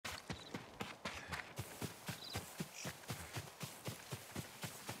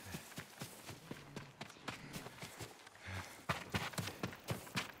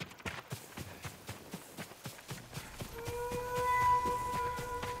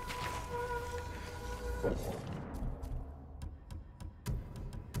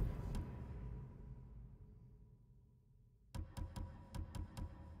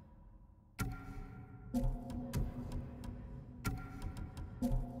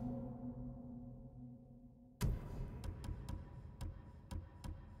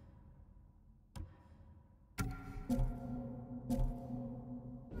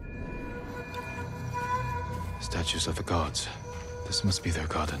Statues of the gods. This must be their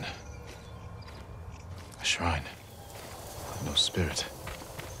garden. A shrine. No spirit.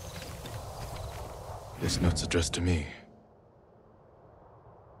 This note's addressed to me.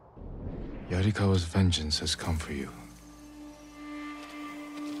 Yarikawa's vengeance has come for you.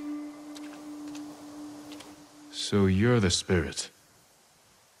 So you're the spirit.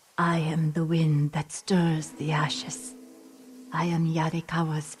 I am the wind that stirs the ashes. I am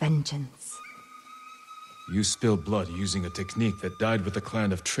Yarikawa's vengeance. You spilled blood using a technique that died with a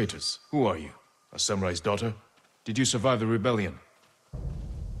clan of traitors. Who are you? A samurai's daughter? Did you survive the rebellion?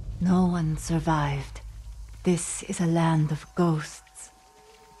 No one survived. This is a land of ghosts.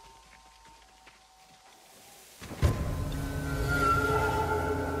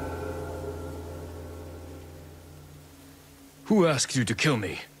 Who asked you to kill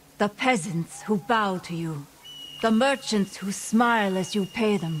me? The peasants who bow to you. The merchants who smile as you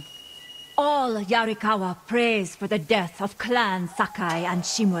pay them. All Yarikawa prays for the death of Clan Sakai and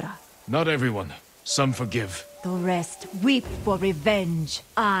Shimura. Not everyone. Some forgive. The rest weep for revenge.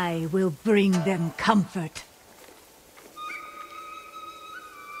 I will bring them comfort.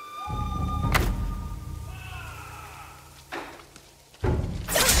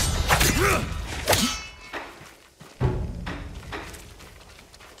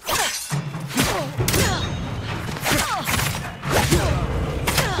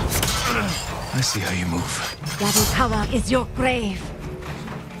 I see how you move. Yarikawa is your grave.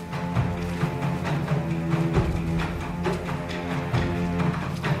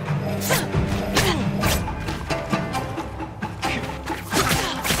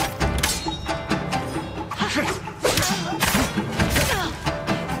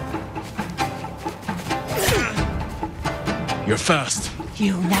 You're fast.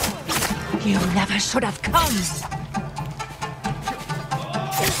 You never should have come.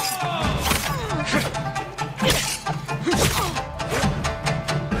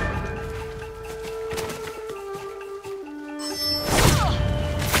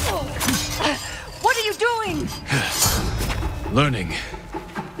 What are you doing? Learning.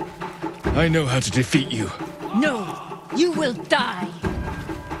 I know how to defeat you. No, you will die.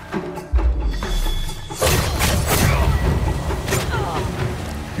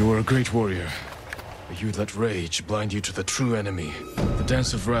 You were a great warrior, but you let rage blind you to the true enemy. The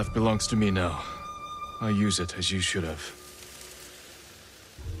Dance of Wrath belongs to me now. I use it as you should have.